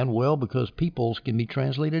the land. Well, because peoples can be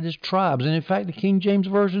translated as tribes. And in fact, the King James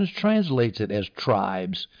Version translates it as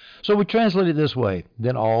tribes. So we translate it this way.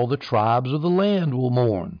 Then all the tribes of the land will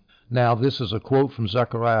mourn. Now, this is a quote from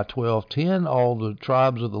Zechariah 12:10. All the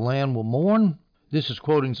tribes of the land will mourn. This is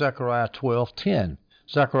quoting Zechariah 12:10.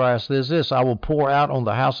 Zechariah says this, I will pour out on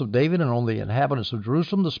the house of David and on the inhabitants of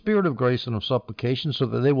Jerusalem the spirit of grace and of supplication, so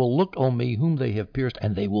that they will look on me whom they have pierced,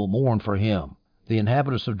 and they will mourn for him. The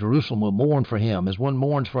inhabitants of Jerusalem will mourn for him, as one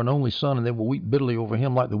mourns for an only son, and they will weep bitterly over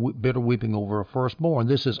him like the bitter weeping over a firstborn.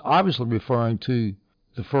 This is obviously referring to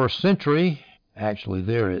the first century. Actually,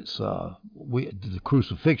 there it's the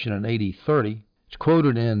crucifixion in AD 30. It's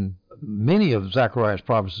quoted in many of Zechariah's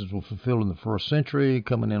prophecies were fulfilled in the first century,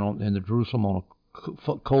 coming in the Jerusalem on a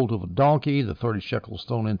colt of a donkey, the 30 shekels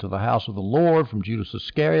thrown into the house of the Lord from Judas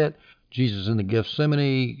Iscariot. Jesus in the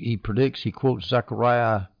Gethsemane, he quotes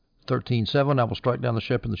Zechariah 13:7, I will strike down the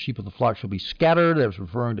shepherd and the sheep of the flock shall be scattered. That was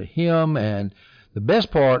referring to him. And The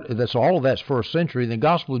best part, all of that's first century. The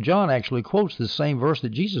Gospel of John actually quotes this same verse that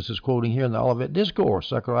Jesus is quoting here in the Olivet Discourse,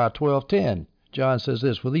 Zechariah 12:10. John says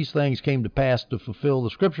this, "For these things came to pass to fulfill the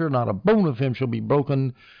Scripture, not a bone of him shall be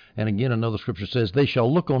broken." And again, another Scripture says, "They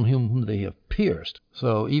shall look on him whom they have pierced."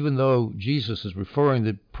 So even though Jesus is referring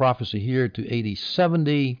the prophecy here to AD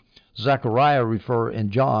 70, Zechariah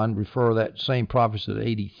and John refer that same prophecy to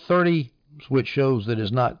AD 30, which shows that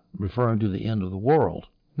it's not referring to the end of the world.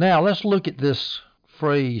 Now, let's look at this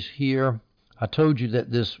phrase here. I told you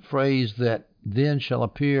that this phrase that then shall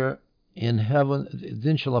appear in heaven,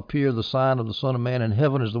 then shall appear the sign of the Son of Man in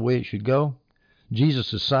heaven is the way it should go.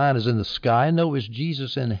 Jesus' sign is in the sky. No, it's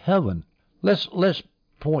Jesus in heaven. Let's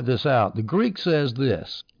point this out. The Greek says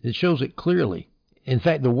this. It shows it clearly. In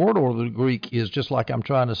fact, the word order of the Greek is just like I'm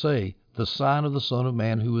trying to say, the sign of the Son of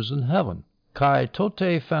Man who is in heaven. Kai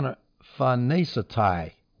tote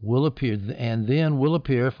phanesatai will appear, and then will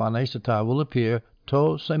appear, phanesatai will appear,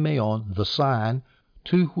 to semeon, the sign,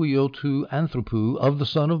 to huio to anthropou, of the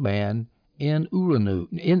Son of Man, in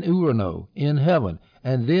urano, in heaven,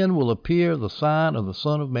 and then will appear the sign of the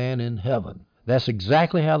Son of Man in heaven. That's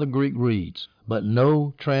exactly how the Greek reads, but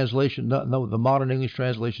no translation, no, the modern English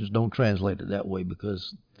translations don't translate it that way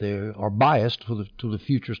because they are biased to the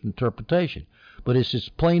futurist interpretation. But it's as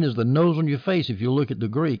plain as the nose on your face if you look at the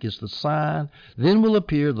Greek. It's the sign, then will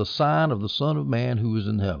appear the sign of the Son of Man who is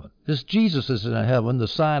in heaven. This Jesus is in heaven. The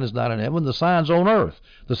sign is not in heaven. The sign's on earth.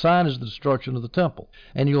 The sign is the destruction of the temple.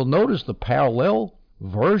 And you'll notice the parallel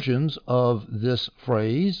versions of this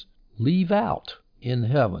phrase leave out in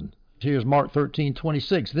heaven. Here's Mark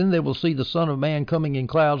 13:26. Then they will see the Son of Man coming in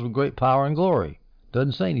clouds with great power and glory.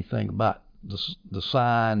 Doesn't say anything about the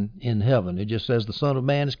sign in heaven. It just says the Son of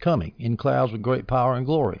Man is coming in clouds with great power and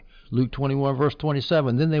glory. Luke 21 verse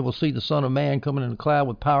 27. Then they will see the Son of Man coming in a cloud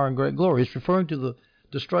with power and great glory. It's referring to the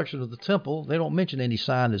destruction of the temple. They don't mention any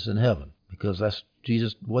sign that's in heaven because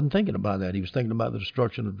Jesus wasn't thinking about that. He was thinking about the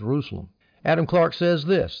destruction of Jerusalem. Adam Clarke says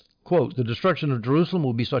this, quote, "The destruction of Jerusalem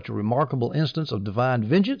will be such a remarkable instance of divine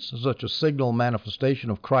vengeance, such a signal manifestation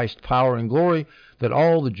of Christ's power and glory, that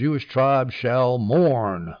all the Jewish tribes shall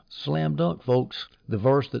mourn." Slam dunk, folks. The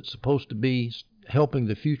verse that's supposed to be helping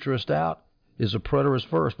the futurist out is a preterist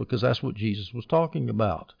verse because that's what Jesus was talking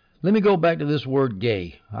about. Let me go back to this word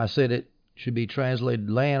gay. I said it should be translated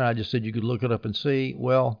land. I just said you could look it up and see.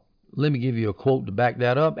 Well, let me give you a quote to back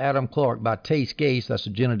that up. Adam Clarke, by tes gays, that's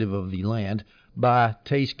the genitive of the land, by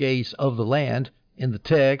tes gays of the land, in the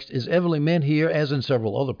text, is evidently meant here, as in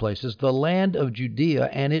several other places, the land of Judea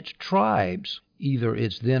and its tribes, either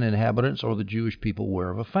its then inhabitants or the Jewish people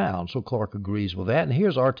wherever found. So Clarke agrees with that. And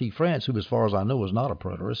here's R.T. France, who, as far as I know, is not a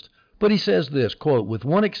preterist. But he says this, quote, "With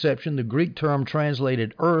one exception, the Greek term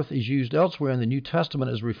translated earth is used elsewhere in the New Testament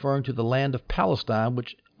as referring to the land of Palestine,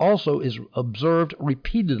 which also is observed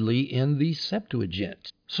repeatedly in the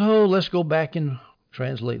Septuagint." So let's go back and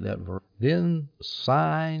translate that verse. Then the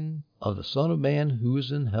sign of the Son of Man who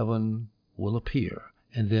is in heaven will appear,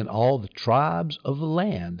 and then all the tribes of the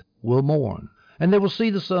land will mourn. And they will see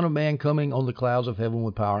the Son of Man coming on the clouds of heaven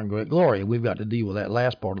with power and great glory. We've got to deal with that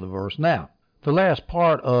last part of the verse now. The last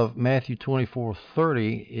part of Matthew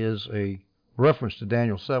 24:30 is a reference to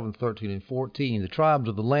Daniel 7:13 and 14. The tribes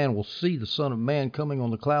of the land will see the Son of Man coming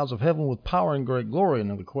on the clouds of heaven with power and great glory.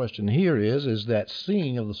 Now the question here is that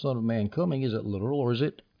seeing of the Son of Man coming, is it literal or is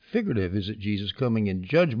it figurative? Is it Jesus coming in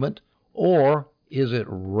judgment, or is it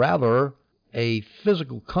rather a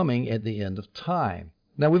physical coming at the end of time?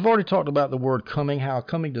 Now, we've already talked about the word coming, how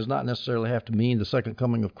coming does not necessarily have to mean the second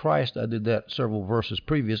coming of Christ. I did that several verses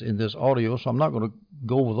previous in this audio, so I'm not going to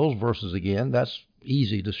go over those verses again. That's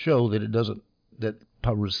easy to show that that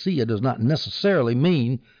parousia does not necessarily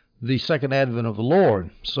mean the second advent of the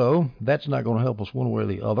Lord. So that's not going to help us one way or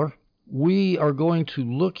the other. We are going to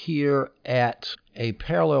look here at a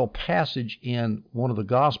parallel passage in one of the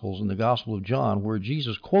Gospels, in the Gospel of John, where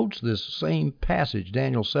Jesus quotes this same passage,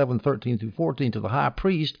 Daniel 7:13 through 14, to the high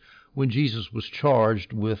priest when Jesus was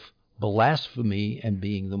charged with blasphemy and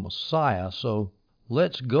being the Messiah. So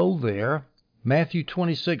let's go there. Matthew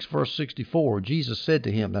 26, verse 64, Jesus said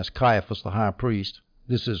to him, that's Caiaphas, the high priest.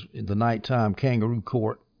 This is in the nighttime kangaroo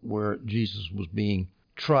court where Jesus was being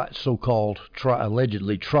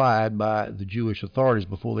allegedly tried by the Jewish authorities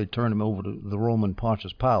before they turned him over to the Roman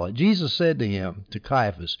Pontius Pilate. Jesus said to him, to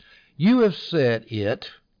Caiaphas, "You have said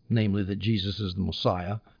it," namely that Jesus is the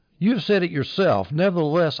Messiah, "you have said it yourself.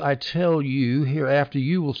 Nevertheless, I tell you, hereafter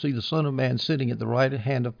you will see the Son of Man sitting at the right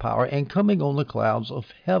hand of power and coming on the clouds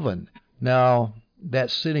of heaven." Now,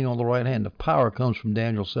 that sitting on the right hand of power comes from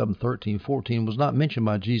Daniel 7:13, 14, was not mentioned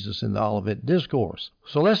by Jesus in the Olivet Discourse.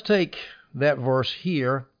 So let's take that verse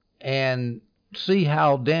here and see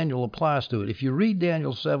how Daniel applies to it. If you read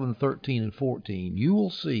Daniel 7:13 and 14, you will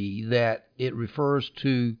see that it refers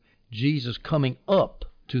to Jesus coming up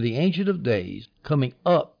to the Ancient of Days, coming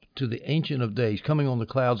up to the Ancient of Days, coming on the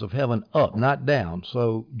clouds of heaven, up, not down.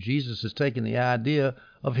 So Jesus is taking the idea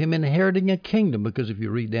of him inheriting a kingdom, because if you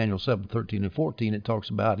read Daniel 7:13 and 14, it talks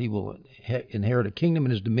about he will inherit a kingdom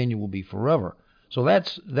and his dominion will be forever. So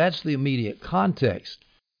that's the immediate context.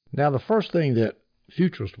 Now, the first thing that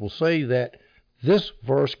futurists will say that this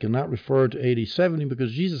verse cannot refer to AD 70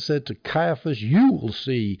 because Jesus said to Caiaphas, "You will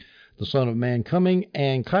see the Son of Man coming,"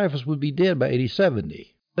 and Caiaphas would be dead by AD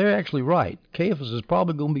 70. They're actually right. Caiaphas is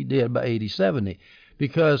probably going to be dead by AD 70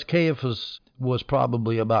 because Caiaphas was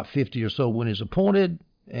probably about 50 or so when he was appointed,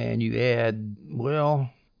 and you add, well,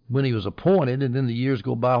 when he was appointed, and then the years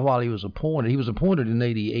go by while he was appointed. He was appointed in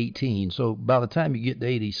AD 18, so by the time you get to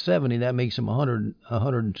AD 70, that makes him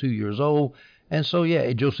 102 years old. And so,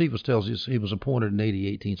 yeah, Josephus tells us he was appointed in AD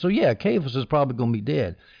 18. So, yeah, Caiaphas is probably going to be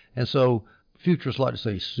dead. And so futurists like to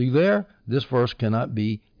say, see there, this verse cannot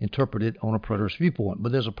be interpreted on a preterist viewpoint.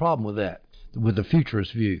 But there's a problem with that, with the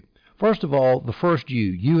futurist view. First of all, the first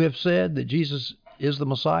you have said that Jesus is the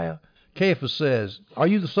Messiah. Caiaphas says, "Are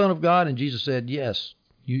you the Son of God?" And Jesus said, "Yes."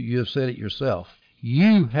 You have said it yourself.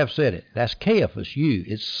 You have said it. That's Caiaphas, you.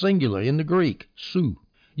 It's singular in the Greek, su.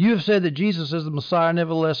 You have said that Jesus is the Messiah,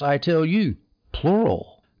 nevertheless I tell you,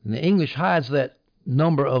 plural. And the English hides that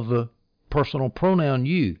number of the personal pronoun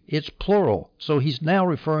you. It's plural. So he's now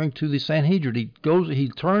referring to the Sanhedrin. He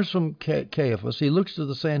turns from Caiaphas, he looks to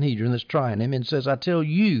the Sanhedrin that's trying him and says, "I tell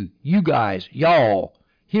you, you guys, y'all,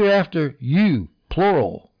 hereafter you,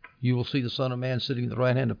 plural, you will see the Son of Man sitting at the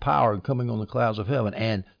right hand of power and coming on the clouds of heaven."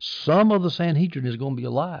 And some of the Sanhedrin is going to be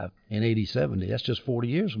alive in AD 70. That's just 40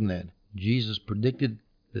 years from then. Jesus predicted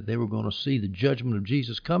that they were going to see the judgment of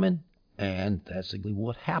Jesus coming, and that's exactly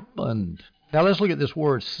what happened. Now let's look at this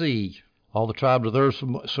word see. All the tribes of the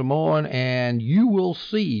earth shall mourn, and you will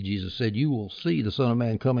see, Jesus said, you will see the Son of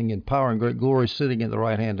Man coming in power and great glory, sitting at the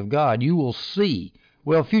right hand of God. You will see.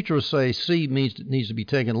 Well, futurists say see needs to be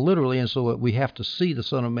taken literally, and so we have to see the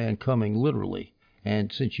Son of Man coming literally.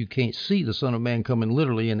 And since you can't see the Son of Man coming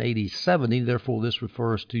literally in AD 70, therefore this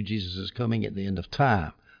refers to Jesus' coming at the end of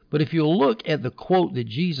time. But if you look at the quote that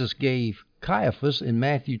Jesus gave Caiaphas in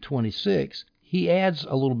Matthew 26, he adds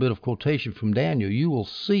a little bit of quotation from Daniel. You will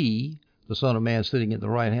see the Son of Man sitting at the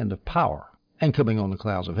right hand of power and coming on the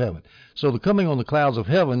clouds of heaven. So the coming on the clouds of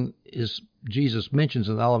heaven is Jesus mentions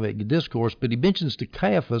in the Olivet Discourse, but he mentions to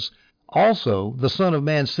Caiaphas also the Son of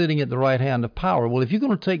Man sitting at the right hand of power. Well, if you're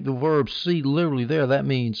going to take the verb see literally there, that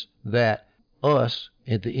means that us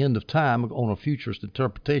at the end of time, on a futurist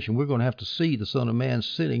interpretation, we're going to have to see the Son of Man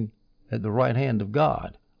sitting at the right hand of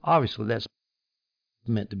God. Obviously, that's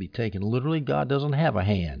meant to be taken literally. God doesn't have a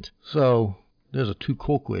hand. So there's a tu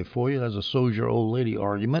quoque for you. There's a soldier old lady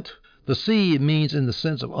argument. The see means in the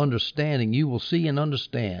sense of understanding. You will see and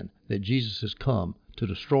understand that Jesus has come to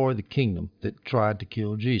destroy the kingdom that tried to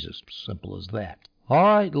kill Jesus. Simple as that. All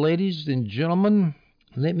right, ladies and gentlemen,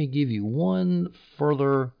 let me give you one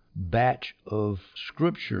further batch of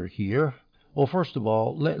scripture here. Well, first of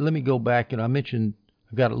all, let me go back, and I mentioned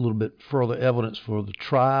I've got a little bit further evidence for the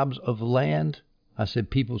tribes of the land. I said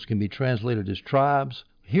peoples can be translated as tribes.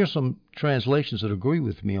 Here's some translations that agree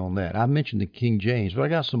with me on that. I mentioned the King James, but I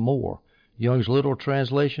got some more. Young's Literal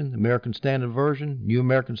Translation, American Standard Version, New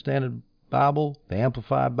American Standard Bible, the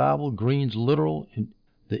Amplified Bible, Green's Literal,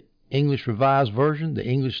 the English Revised Version, the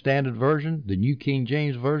English Standard Version, the New King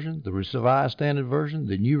James Version, the Revised Standard Version,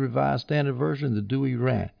 the New Revised Standard Version, the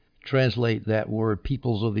Douay-Rheims. Translate that word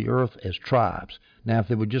peoples of the earth as tribes. Now, if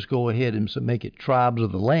they would just go ahead and make it tribes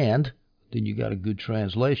of the land, then you got a good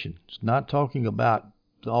translation. It's not talking about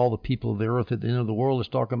all the people of the earth at the end of the world. It's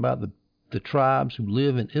talking about the tribes who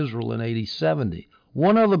live in Israel in AD 70.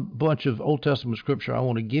 One other bunch of Old Testament scripture I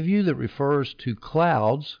want to give you that refers to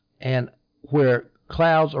clouds, and where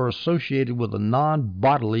clouds are associated with a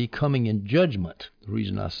non-bodily coming in judgment. The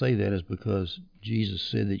reason I say that is because Jesus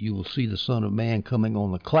said that you will see the Son of Man coming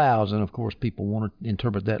on the clouds, and of course people want to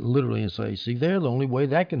interpret that literally and say, see there, the only way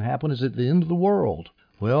that can happen is at the end of the world.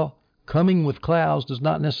 Well, coming with clouds does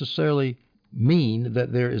not necessarily mean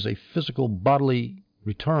that there is a physical bodily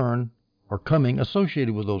return or coming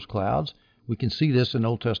associated with those clouds. We can see this in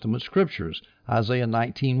Old Testament scriptures. Isaiah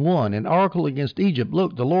 19:1, an oracle against Egypt.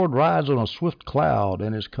 Look, the Lord rides on a swift cloud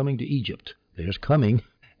and is coming to Egypt. There's coming,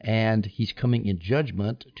 and he's coming in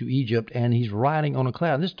judgment to Egypt, and he's riding on a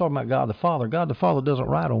cloud. This is talking about God the Father. God the Father doesn't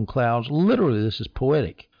ride on clouds. Literally, this is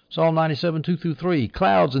poetic. Psalm 97, 2-3,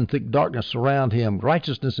 clouds and thick darkness surround him.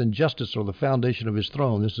 Righteousness and justice are the foundation of his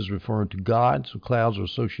throne. This is referring to God, so clouds are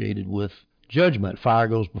associated with Judgment. Fire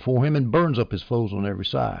goes before him and burns up his foes on every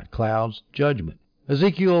side. Clouds. Judgment.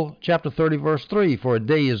 Ezekiel chapter 30, verse 3, for a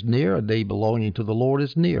day is near, a day belonging to the Lord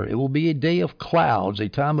is near. It will be a day of clouds, a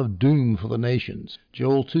time of doom for the nations.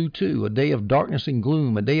 Joel 2:2, a day of darkness and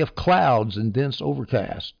gloom, a day of clouds and dense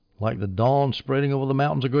overcast. Like the dawn spreading over the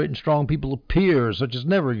mountains, a great and strong people appears, such as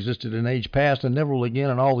never existed in age past and never will again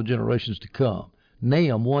in all the generations to come.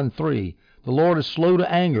 Nahum 1:3, the Lord is slow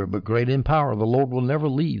to anger, but great in power. The Lord will never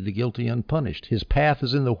leave the guilty unpunished. His path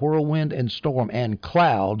is in the whirlwind and storm, and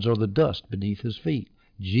clouds are the dust beneath his feet.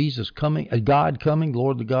 Jesus coming, God coming,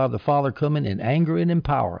 Lord the God the Father coming in anger and in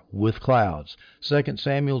power with clouds. 2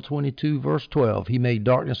 Samuel 22, verse 12, he made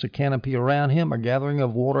darkness a canopy around him, a gathering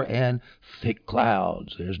of water and thick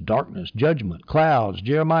clouds. There's darkness, judgment, clouds.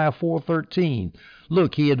 Jeremiah 4:13,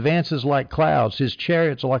 look, he advances like clouds. His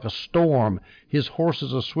chariots are like a storm. His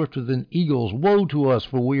horses are swifter than eagles. Woe to us,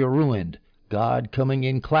 for we are ruined. God coming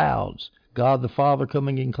in clouds. God the Father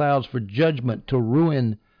coming in clouds for judgment to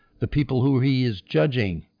ruin the people who he is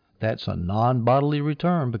judging. That's a non-bodily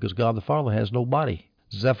return because God the Father has no body.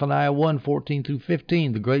 Zephaniah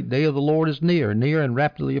 1:14-15, the great day of the Lord is near, near and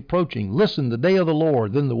rapidly approaching. Listen, the day of the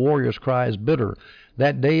Lord, then the warrior's cry is bitter.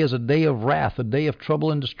 That day is a day of wrath, a day of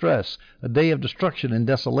trouble and distress, a day of destruction and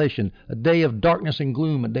desolation, a day of darkness and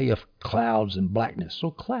gloom, a day of clouds and blackness.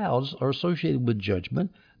 So clouds are associated with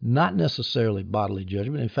judgment, not necessarily bodily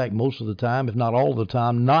judgment. In fact, most of the time, if not all of the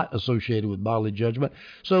time, not associated with bodily judgment.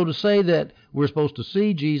 So to say that we're supposed to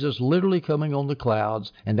see Jesus literally coming on the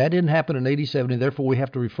clouds, and that didn't happen in AD 70, therefore we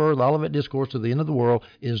have to refer the Olivet Discourse to the end of the world,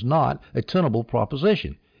 is not a tenable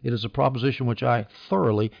proposition. It is a proposition which I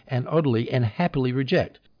thoroughly and utterly and happily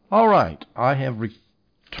reject. All right, I have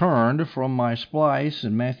returned from my splice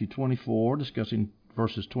in Matthew 24, discussing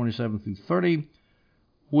verses 27-30,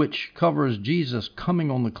 which covers Jesus coming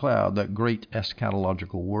on the cloud, that great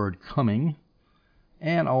eschatological word coming,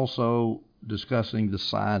 and also discussing the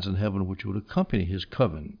signs in heaven which would accompany his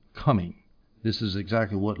coming. This is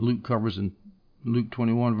exactly what Luke covers in Luke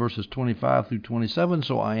 21, verses 25-27,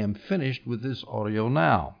 so I am finished with this audio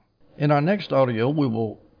now. In our next audio, we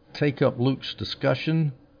will take up Luke's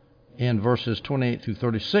discussion in verses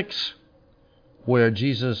 28-36, where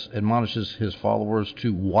Jesus admonishes his followers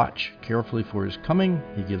to watch carefully for his coming.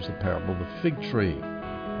 He gives the parable of the fig tree.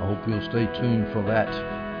 I hope you'll stay tuned for that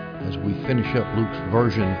as we finish up Luke's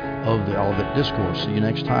version of the Olivet Discourse. See you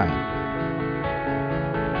next time.